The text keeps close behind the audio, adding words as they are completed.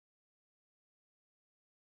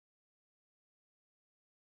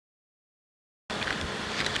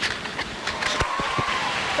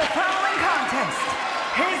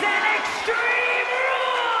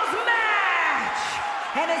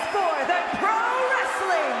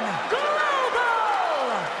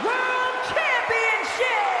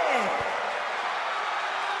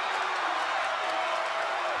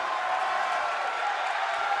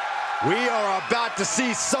not to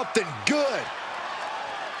see something good.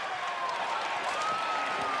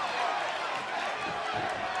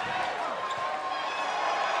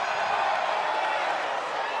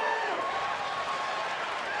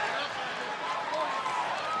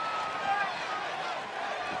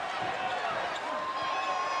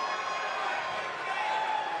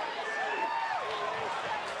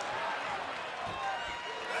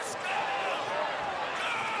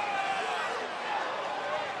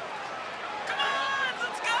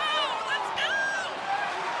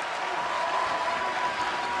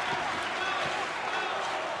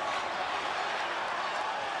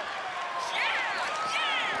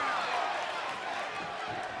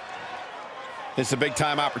 It's a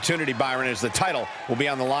big-time opportunity, Byron, as the title will be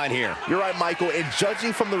on the line here. You're right, Michael, and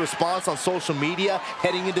judging from the response on social media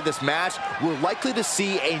heading into this match, we're likely to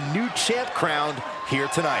see a new champ crowned here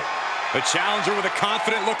tonight. The challenger with a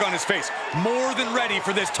confident look on his face, more than ready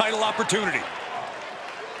for this title opportunity.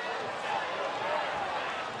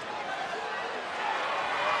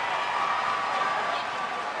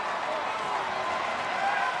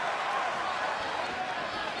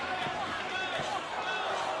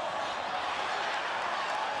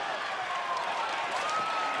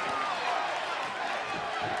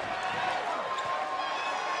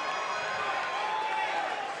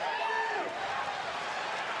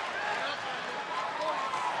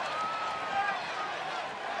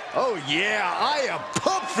 Oh yeah, I am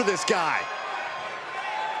pumped for this guy.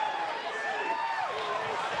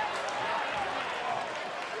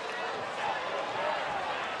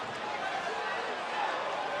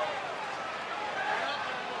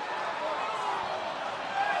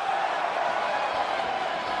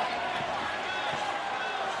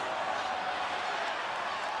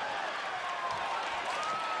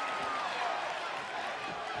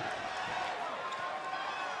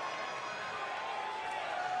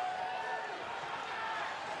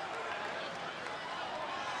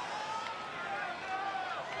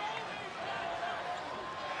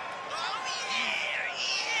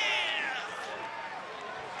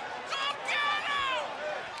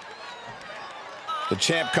 The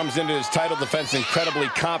champ comes into his title defense incredibly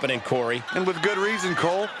confident, Corey. And with good reason,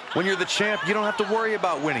 Cole. When you're the champ, you don't have to worry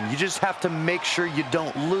about winning. You just have to make sure you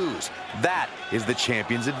don't lose. That is the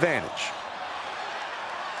champion's advantage.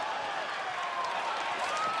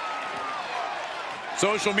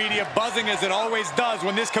 Social media buzzing as it always does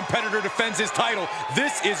when this competitor defends his title.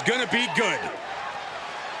 This is gonna be good.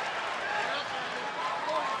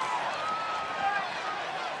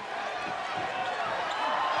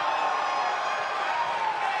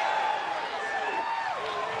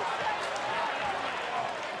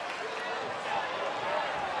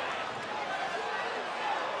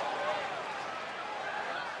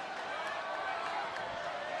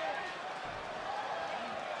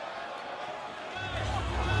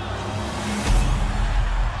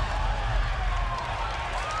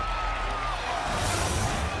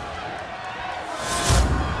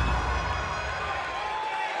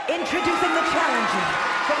 Introducing the challenger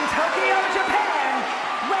from Tokyo, Japan,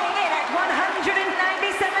 weighing in at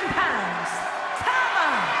 197 pounds, Tama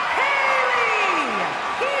Haley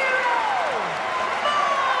Hero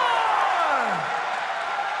Moore!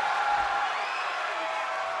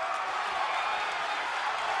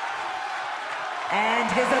 And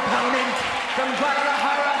his opponent from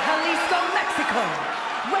Guadalajara, Jalisco, Mexico,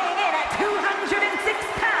 weighing in at 206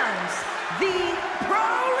 pounds, the Pro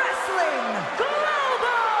Wrestling Global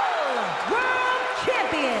World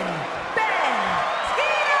Champion,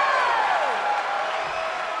 Bandido!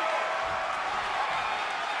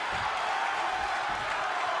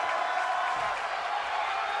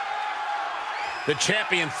 The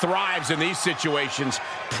champion thrives in these situations.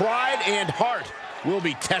 Pride and heart will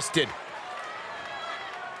be tested.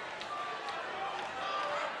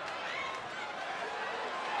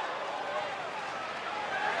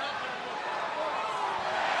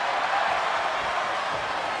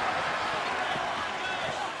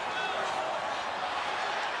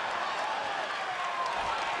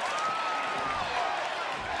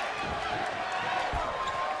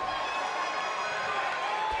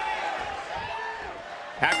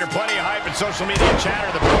 After plenty of hype and social media chatter,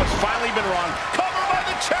 the bell's finally been rung. Cover by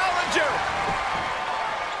the challenger!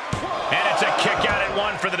 And it's a kick out at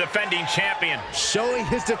one for the defending champion. Showing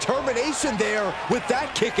his determination there with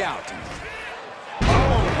that kick out.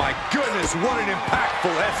 Oh my goodness, what an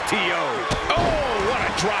impactful STO. Oh, what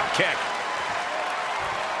a drop kick.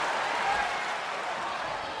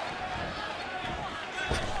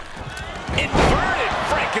 Inverted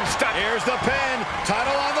Frankenstein. Here's the pin.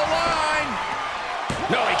 Title on the line.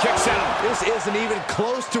 No, he kicks out. This isn't even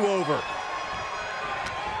close to over.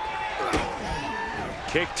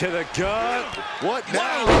 Kick to the gut. What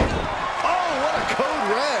now? Oh, what a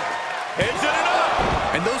code red. Is it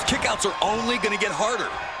enough? And those kickouts are only going to get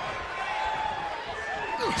harder.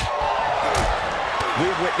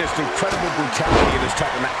 We've witnessed incredible brutality in this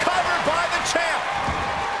type of match. Covered by the champ.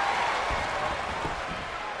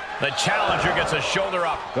 The challenger gets a shoulder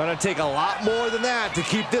up. Gonna take a lot more than that to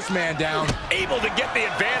keep this man down. Able to get the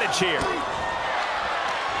advantage here.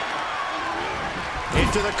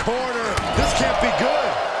 Into the corner. This can't be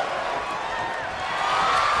good.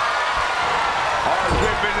 Hard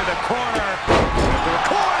whip into the corner. Into the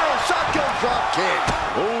corner. Shotgun drop kick.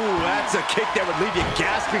 Oh, that's a kick that would leave you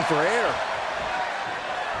gasping for air.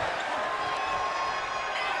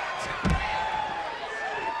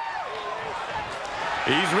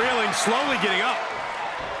 He's reeling, slowly getting up.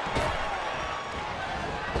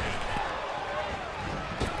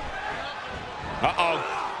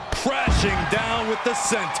 Uh-oh. Crashing down with the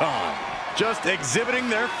senton. Just exhibiting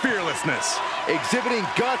their fearlessness. Exhibiting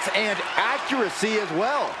guts and accuracy as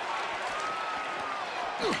well.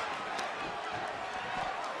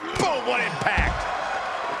 Boom, what impact.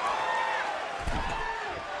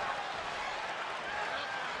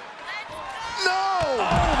 No!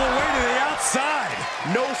 All the way to the outside.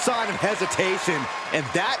 No sign of hesitation, and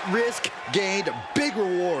that risk gained big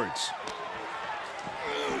rewards.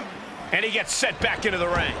 And he gets set back into the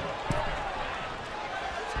ring.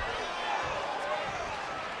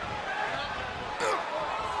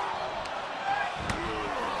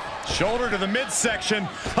 Shoulder to the midsection,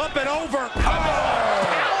 up and over.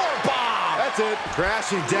 Powerbomb! That's it.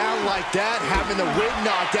 Crashing down like that, having the wind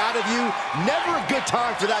knocked out of you. Never a good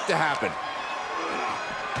time for that to happen.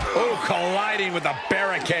 Oh, colliding with the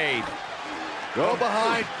barricade. Go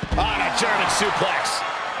behind. On a German suplex.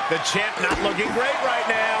 The champ not looking great right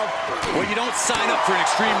now. Well, you don't sign up for an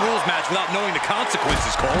Extreme Rules match without knowing the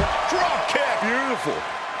consequences, Cole. Drop kick. Beautiful.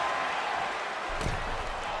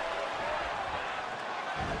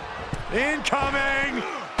 Incoming!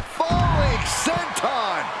 Falling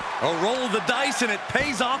senton. A roll of the dice and it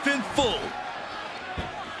pays off in full.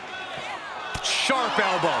 Sharp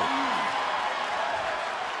elbow.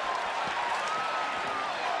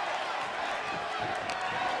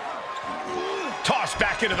 Tossed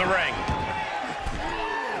back into the ring.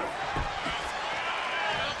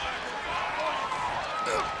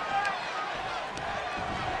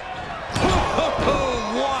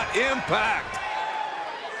 What impact!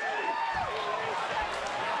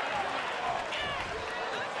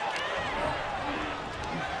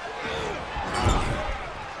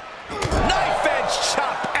 Knife edge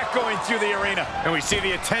chop echoing through the arena. And we see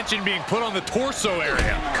the attention being put on the torso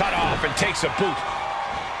area. Cut off and takes a boot.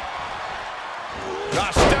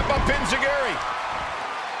 A step up enziguri.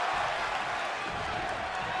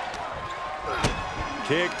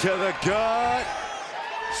 Kick to the gut.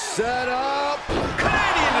 Set up.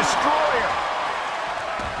 Canadian destroyer.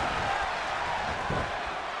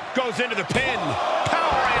 Goes into the pin.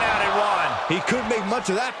 Powering out at one. He couldn't make much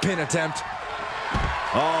of that pin attempt.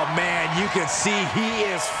 Oh, man, you can see he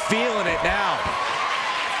is feeling it now.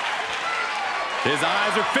 His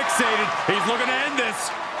eyes are fixated. He's looking to end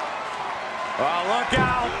this. Oh, look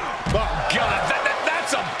out. Oh, God,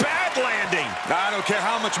 that's a bad landing. I don't care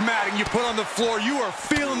how much matting you put on the floor. You are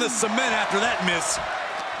feeling the cement after that miss.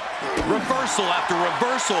 Reversal after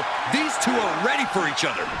reversal. These two are ready for each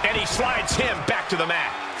other. And he slides him back to the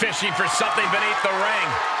mat, fishing for something beneath the ring.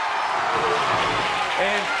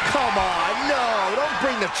 And come on, no, don't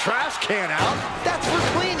bring the trash can out. That's for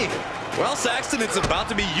cleaning. Well, Saxton, it's about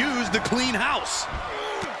to be used to clean house.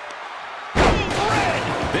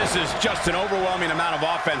 This is just an overwhelming amount of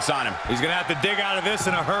offense on him. He's going to have to dig out of this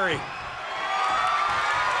in a hurry.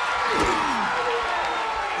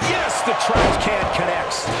 Yes, the trash can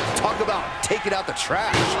connects. Talk about taking out the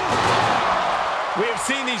trash. We have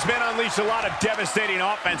seen these men unleash a lot of devastating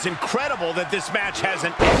offense. Incredible that this match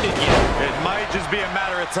hasn't ended yet. It might just be a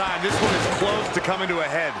matter of time. This one is close to coming to a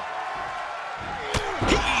head.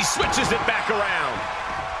 He switches it back around.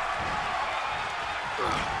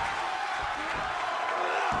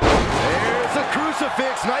 There's a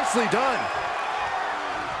crucifix, nicely done.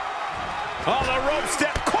 On the rope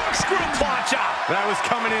step, corkscrew claw chop. That was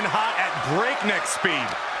coming in hot at breakneck speed.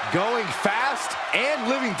 Going fast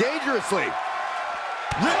and living dangerously.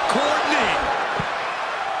 Ripcord knee.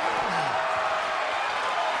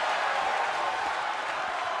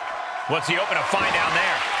 What's he hoping to find down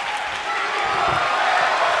there?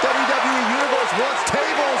 WWE Universe wants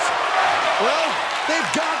tables. Well,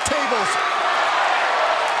 they've got tables.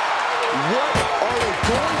 What are they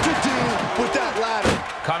going to do with that ladder?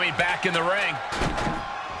 Coming back in the ring.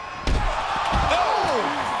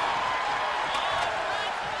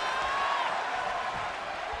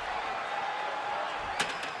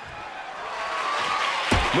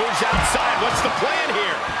 Moves outside. What's the plan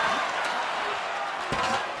here?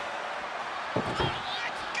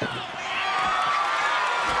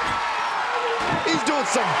 He's doing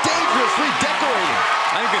some dangerous redecorating.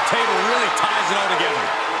 I think the table really ties it all together.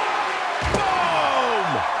 Boom!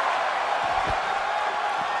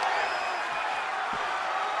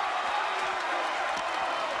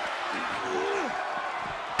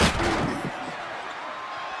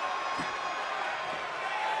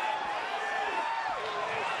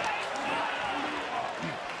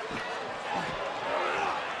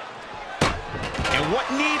 And what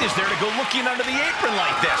need is there to go looking under the apron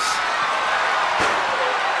like this?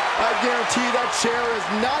 I guarantee that chair is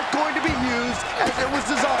not going to be used as it was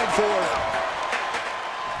designed for.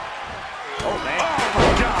 Oh, man. Oh,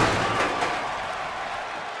 my God.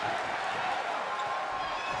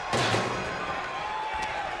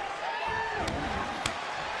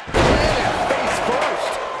 Planted face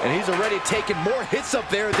first. And he's already taken more hits up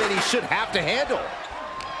there than he should have to handle.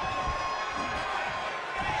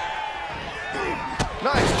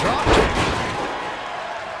 Nice drop kick.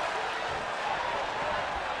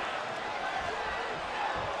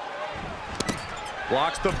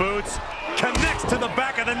 Blocks the boots, connects to the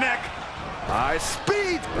back of the neck. High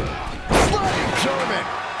speed, sliding German.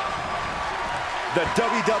 The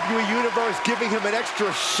WWE Universe giving him an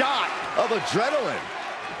extra shot of adrenaline.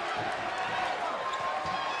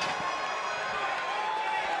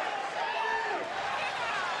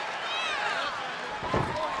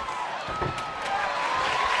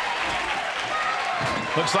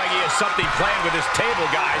 Looks like he has something planned with his table,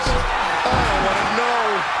 guys. Oh, what a no.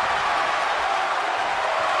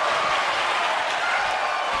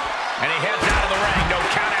 And he heads out of the ring. No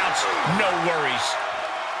countouts, no worries.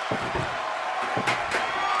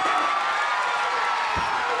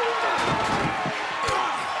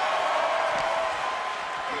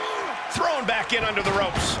 Thrown back in under the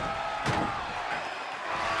ropes.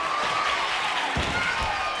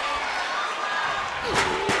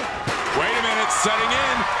 Wait a minute, setting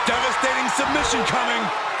in. Devastating submission coming.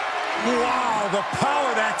 Wow, the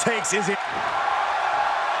power that takes is it.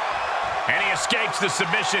 And he escapes the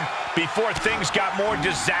submission before things got more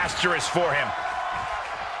disastrous for him.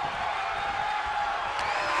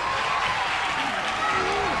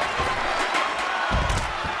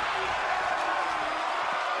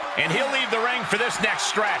 And he'll leave the ring for this next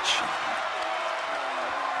stretch.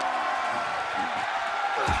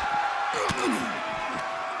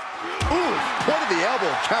 Ooh, point of the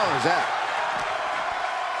elbow counters that.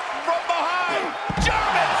 From behind,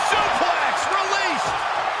 German suplex released.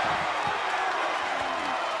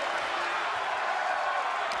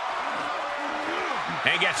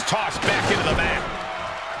 And gets tossed back into the mat.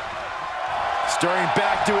 Stirring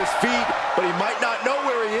back to his feet, but he might not know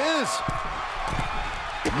where he is.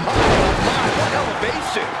 My, oh my, what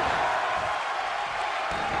elevation.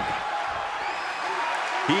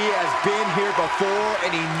 He has been here before,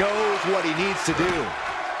 and he knows what he needs to do.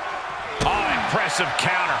 Oh, impressive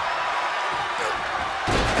counter.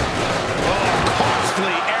 Oh,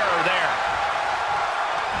 costly error there.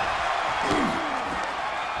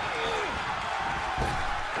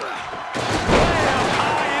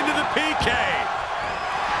 High into the PK.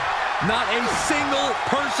 Not a single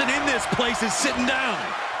person in this place is sitting down.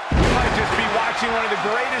 We might just be watching one of the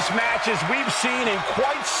greatest matches we've seen in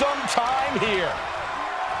quite some time here.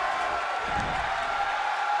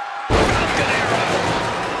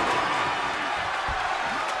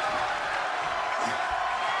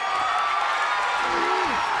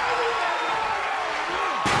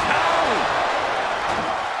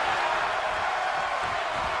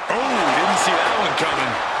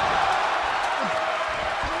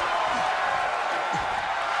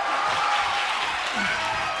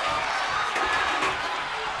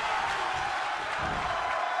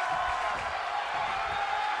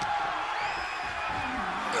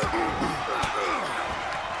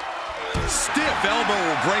 Stiff elbow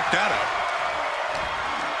will break that up.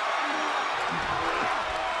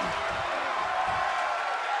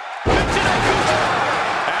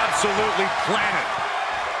 Absolutely planted.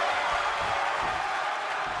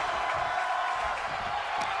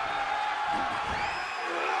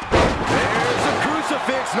 There's a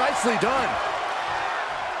crucifix, nicely done.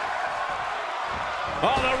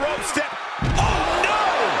 Oh, the rope step. Oh, no!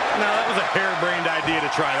 Now, that was a harebrained idea to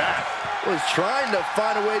try that. Was trying to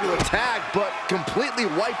find a way to attack, but completely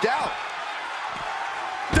wiped out.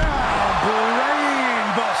 Down, brain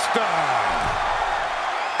buster.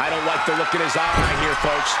 I don't like the look in his eye here,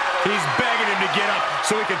 folks. He's begging him to get up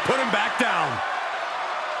so he can put him back down.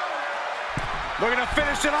 Looking to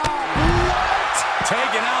finish it off. What?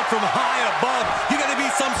 Taken out from high above. You got to be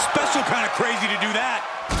some special kind of crazy to do that.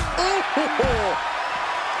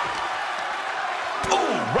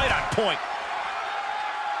 Oh, right on point.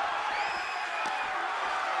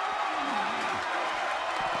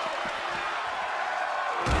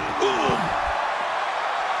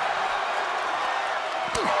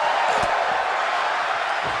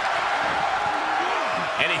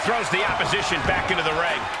 And he throws the opposition back into the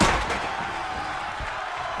ring.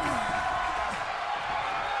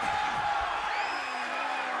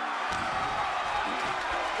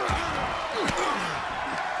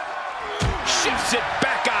 Shifts it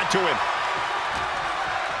back onto him.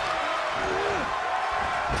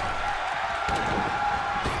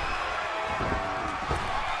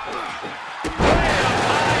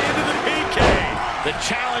 High into the PK. The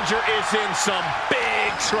challenger is in some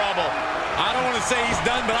big trouble. I don't want to say he's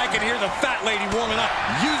done, but I can hear the fat lady warming up.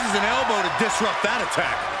 Uses an elbow to disrupt that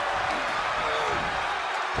attack.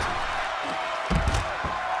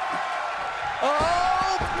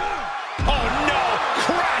 Oh no!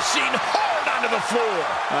 Crashing hard onto the floor.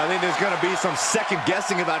 I think there's going to be some second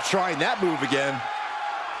guessing about trying that move again.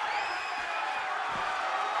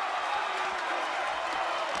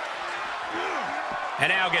 And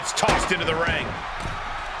now gets tossed into the ring.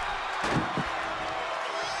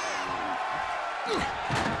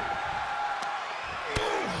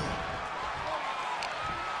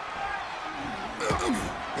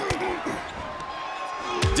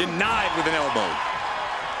 Denied with an elbow.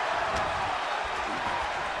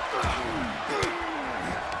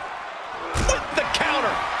 With the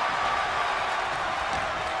counter.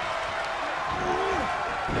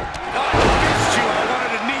 I missed you. I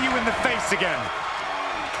wanted to knee you in the face again.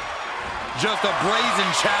 Just a brazen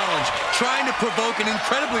challenge, trying to provoke an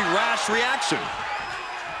incredibly rash reaction.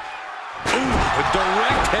 Ooh, a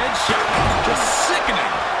direct headshot. Just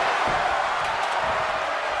sickening.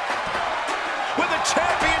 With the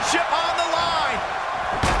championship on the line.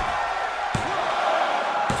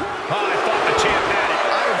 Oh, I thought the champ had it.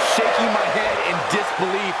 I am shaking my head in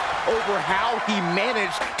disbelief over how he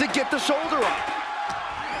managed to get the shoulder up.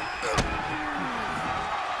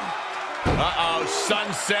 Uh-oh,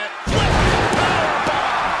 sunset.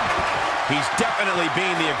 He's definitely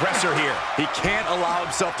being the aggressor here. He can't allow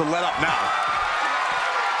himself to let up now.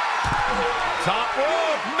 Top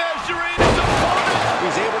rope, measuring his opponent.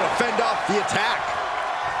 He's able to fend off the attack.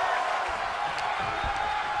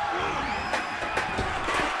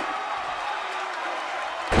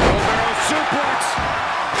 Wheelbarrow suplex.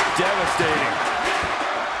 Devastating.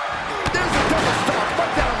 There's a double stomp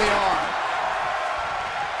right down the arm.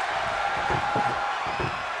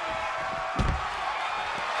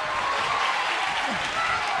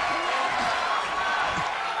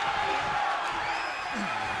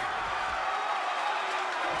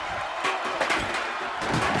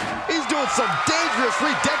 He's doing some dangerous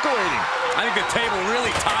redecorating. I think the table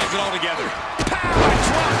really ties it all together. Power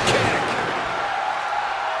drop kick.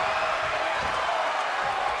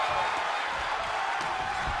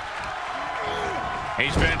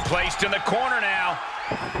 He's been placed in the corner now.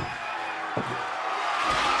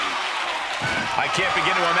 I can't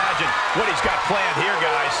begin to imagine what he's got planned here,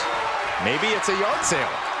 guys. Maybe it's a yard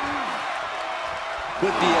sale.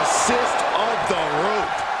 With the assist of the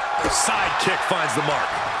rope. Side kick finds the mark.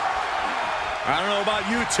 I don't know about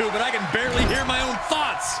you two, but I can barely hear my own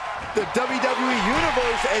thoughts. The WWE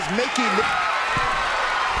Universe is making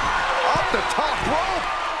up the top rope.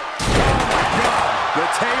 The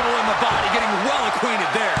table and the body getting well acquainted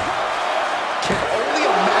there. Can only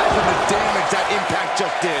imagine the damage that impact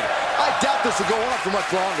just did. I doubt this will go on for much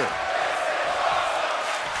longer.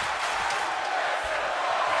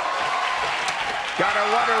 Gotta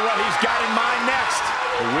wonder what he's got in mind next.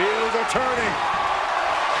 The wheels are turning.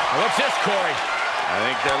 What's this, Corey? I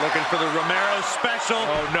think they're looking for the Romero special.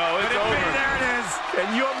 Oh, no, it's over. There it is.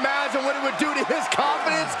 Can you imagine what it would do to his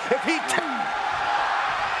confidence if he...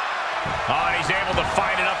 Oh, and he's able to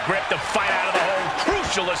find enough grip to fight out of the hole.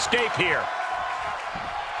 Crucial escape here.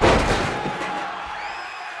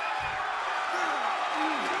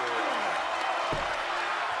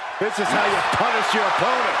 This is how you punish your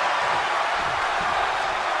opponent.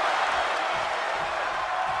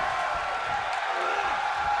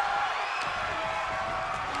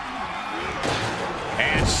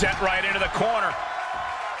 And set right into the corner.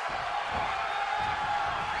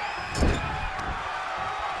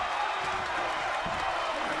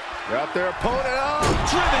 Got their opponent up.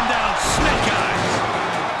 Driven down, snake eyes.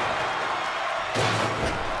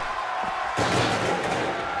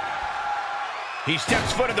 He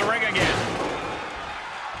steps foot in the ring again.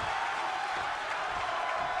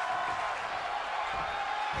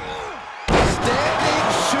 Stand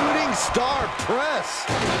press.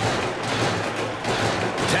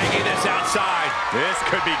 Taking this outside. This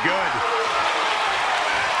could be good.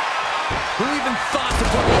 Who even thought to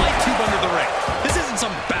put a light tube under the ring? This isn't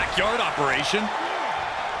some backyard operation.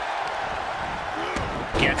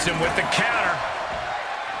 Gets him with the counter.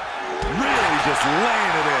 Really just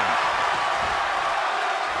laying it in.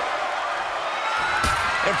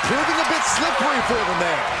 And proving a bit slippery for them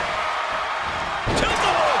there.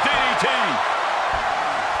 Tilt-a-whirl DDT.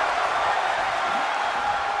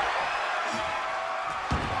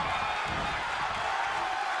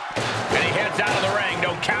 And he heads out of the ring.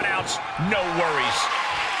 No countouts, no worries.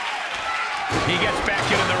 He gets back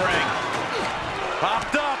into the ring.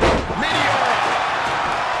 Popped up. Meteor.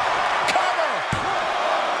 Cover.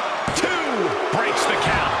 2 breaks the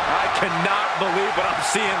count. I cannot believe what I'm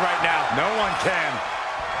seeing right now. No one can.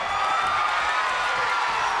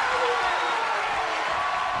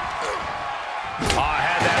 Oh, I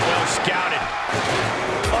had that well scouted.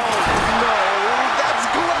 Oh, no. That's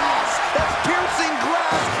glass. That's piercing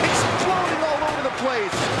glass. Exploding all over the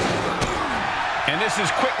place. And this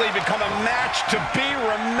has quickly become a match to be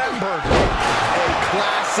remembered. A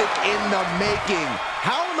classic in the making.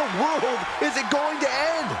 How in the world is it going to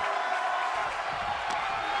end?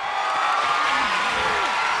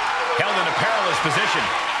 Held in a perilous position.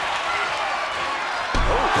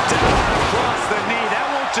 Oh, down across the knee. That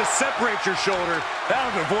won't just separate your shoulder.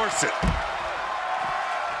 That'll divorce it.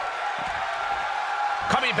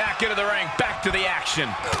 Coming back into the ring, back to the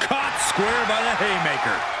action. Caught square by the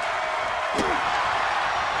haymaker.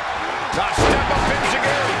 A step up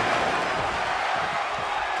Enzuigiri.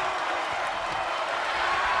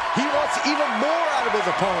 He wants even more out of his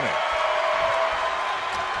opponent.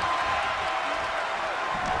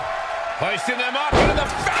 Hoisting them up into the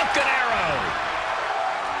Falcon Arrow.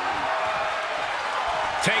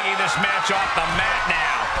 Taking this match off the mat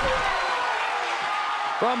now.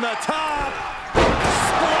 From the top.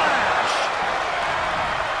 Splash.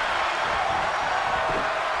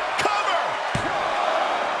 Cover.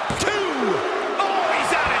 2. Oh,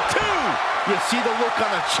 he's out at 2. You see the look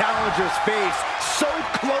on the challenger's face. So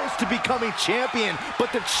close to becoming champion,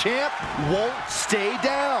 but the champ won't stay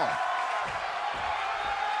down.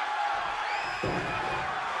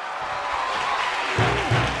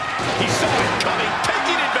 He saw it coming,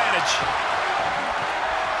 taking advantage.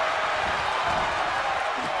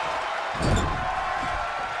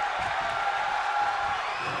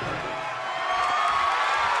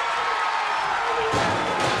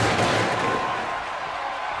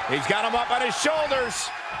 He's got him up on his shoulders.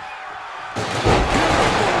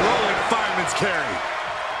 Beautiful rolling fireman's carry.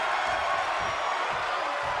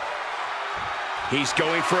 He's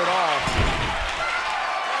going for it all.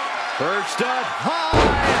 Perched up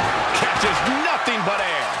high. Catches nothing but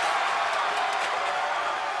air.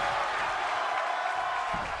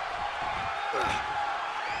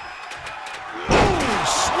 Boom!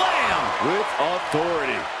 Slam! With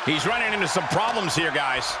authority. He's running into some problems here,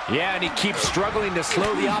 guys. Yeah, and he keeps struggling to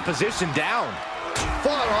slow the opposition down.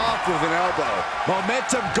 Fought off with an elbow.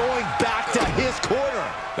 Momentum going back to his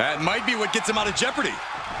corner. That might be what gets him out of jeopardy.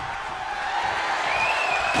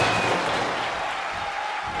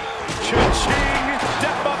 Cha-ching!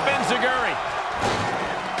 Step up Enzuigiri.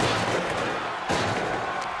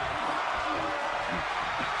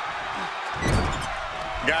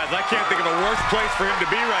 Guys, I can't think of a worse place for him to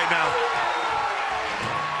be right now.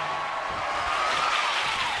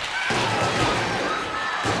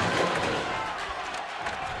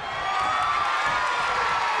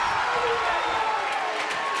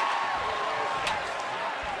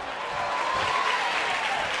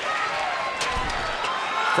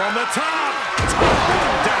 From the top,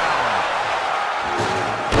 down.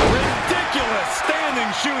 Ridiculous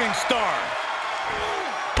standing shooting star.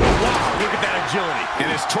 Wow, look at that agility. And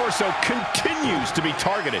his torso continues to be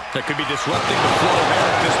targeted. That could be disrupting the flow of air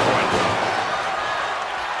at this point.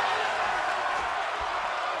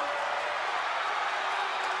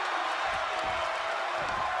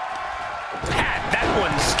 Had that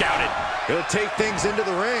one scouted. He'll take things into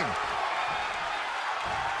the ring.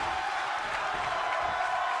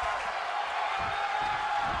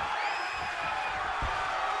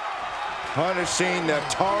 Punishing the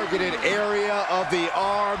targeted area of the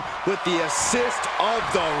arm with the assist of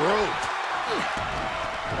the rope.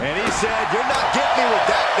 And he said, "You're not getting me with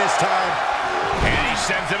that this time." And he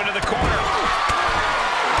sends him into the corner.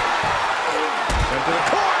 Into the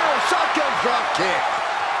corner, shotgun drop kick.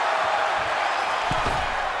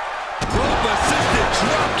 Rope assisted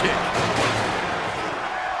drop kick.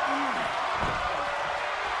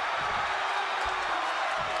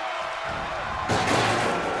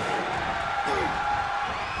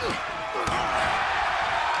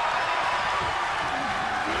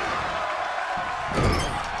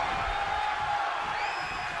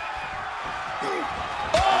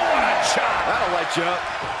 matchup.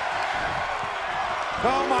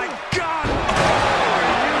 Oh my God! Are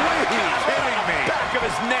you kidding me? Back of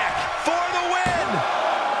his neck for the win.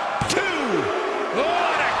 2.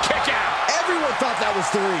 What a kick out. Everyone thought that was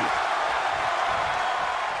 3.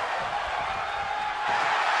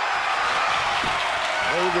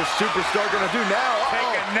 What is this superstar gonna do now?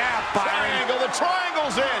 Take a nap, Byron. Triangle, the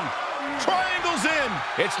triangle's in. Triangle's in.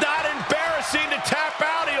 It's not embarrassing to tap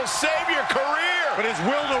out. He'll save your career. But his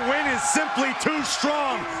will to win is simply too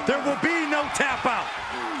strong. There will be no tap out.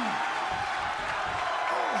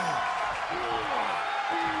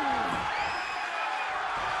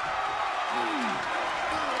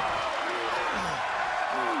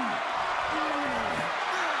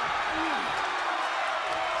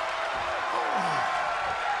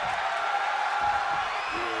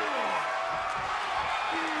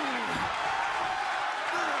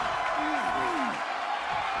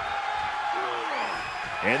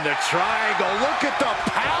 In the triangle, look at the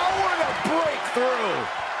power to break through.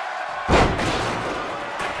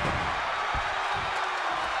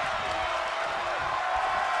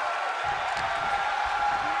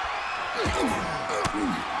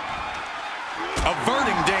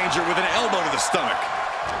 Averting danger with an elbow to the stomach.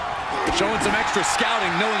 Showing some extra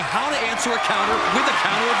scouting, knowing how to answer a counter with a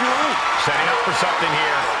counter of your own. Setting up for something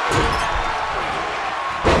here.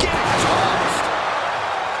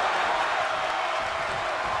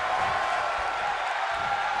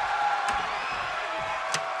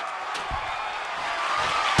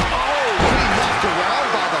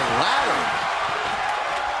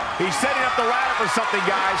 He's setting up the ladder for something,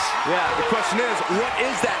 guys. Yeah, the question is, what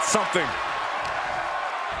is that something?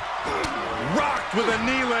 Rocked with a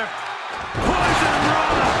knee lift. Poison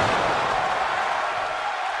Rana.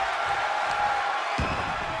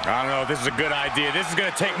 I don't know if this is a good idea. This is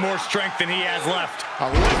going to take more strength than he has left. A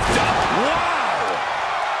lift up. Wow!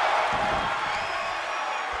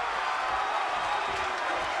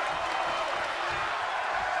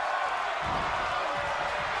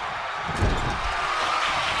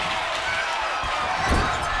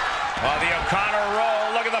 Oh, the O'Connor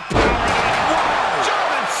roll. Look at the power of it. Wow!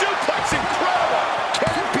 German suplex, incredible. Can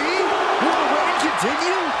it be? Will the reign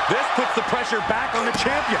continue? This puts the pressure back on the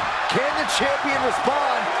champion. Can the champion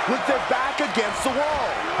respond with their back against the wall?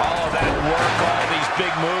 All of that work, all these big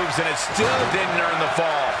moves, and it still didn't earn the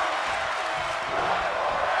fall.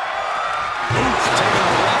 Oops, taking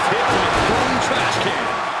a rough hit from a thrown trash can.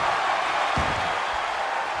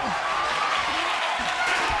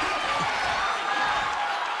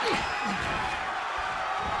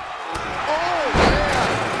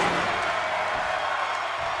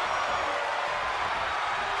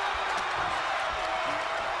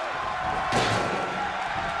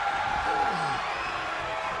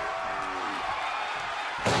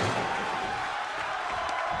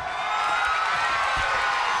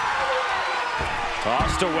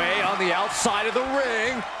 Tossed away on the outside of the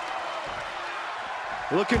ring.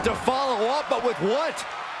 Looking to follow up, but with what?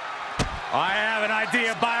 I have an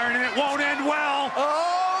idea, Byron, and it won't end well.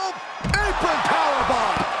 Oh, apron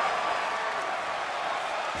powerbomb.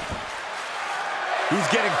 He's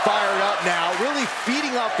getting fired up now, really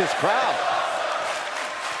feeding off this crowd.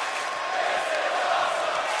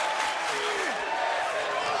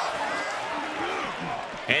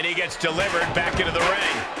 And he gets delivered back into the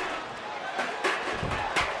ring.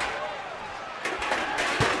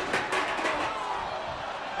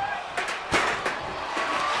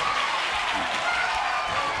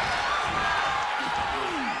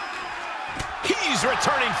 He's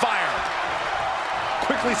returning fire.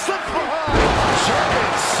 Quickly slipped behind.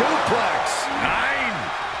 German suplex. 9.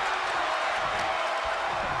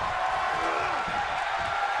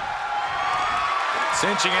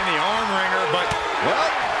 Cinching in the arm wringer, but Well,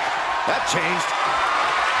 that changed.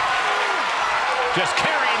 Just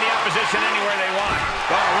carrying the opposition anywhere they want.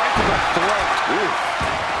 Oh, right to the throat. Ooh.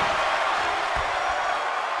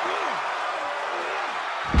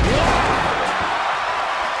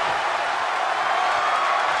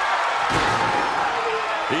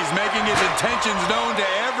 he's making his intentions known to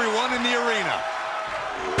everyone in the arena.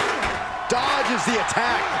 Dodges the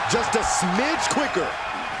attack just a smidge quicker.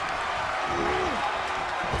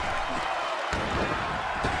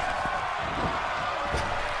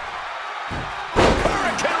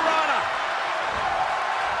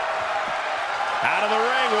 Out of the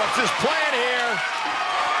ring, what's his plan here?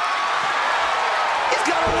 He's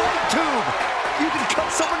got a light tube. You can cut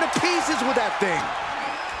someone to pieces with that thing.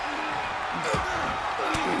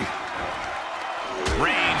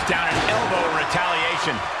 Reigns down an elbow in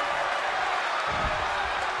retaliation.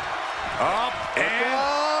 Up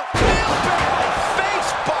and... Wheelbarrow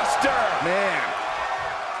face buster. Man.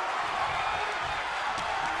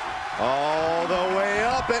 All the way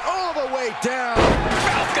up and all the way down.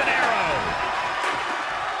 Falcon Arrow.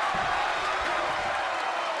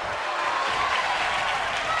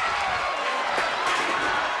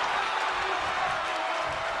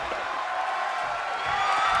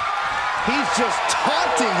 He's just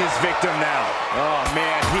taunting his victim now. Oh,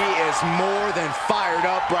 man, he is more than fired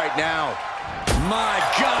up right now. My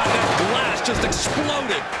God, that blast just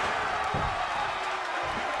exploded.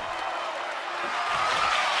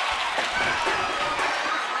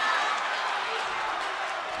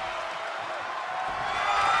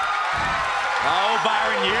 Oh,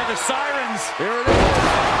 Byron, you hear the sirens. Here it is.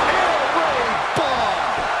 Air bomb.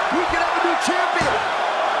 We can have a new champion.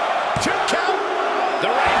 2 count. The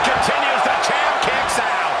reign continues. The champ kicks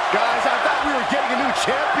out. Guys, I thought we were getting a new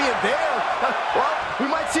champion there. Well, we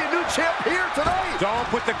might see a new champ here tonight. Don't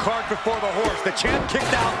put the cart before the horse. The champ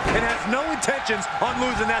kicked out and has no intentions on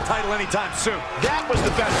losing that title anytime soon. That was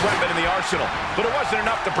the best weapon in the arsenal, but it wasn't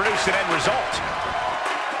enough to produce an end result.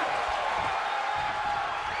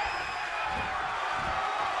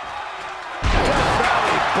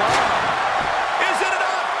 Is it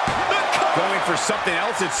enough? Going for something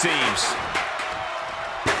else, it seems.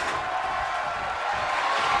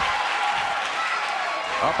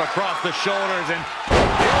 Up across the shoulders and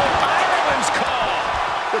Ireland's call.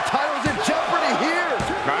 The title's in jeopardy here.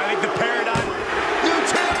 I think the paradigm. New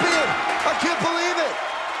champion. I can't believe it.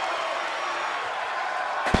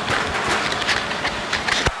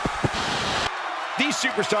 These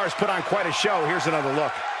superstars put on quite a show. Here's another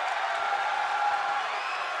look.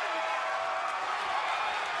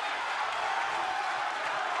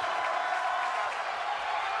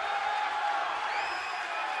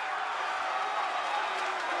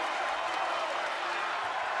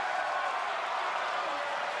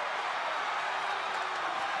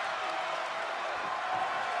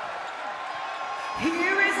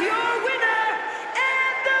 Here is your winner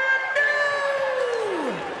and the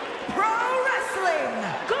new Pro Wrestling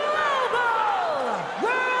Global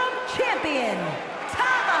World Champion,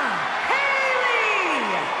 Tama Haley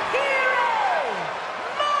Hero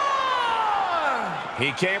Moore.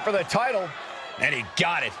 He came for the title, and he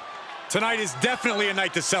got it. Tonight is definitely a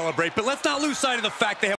night to celebrate, but let's not lose sight of the fact they have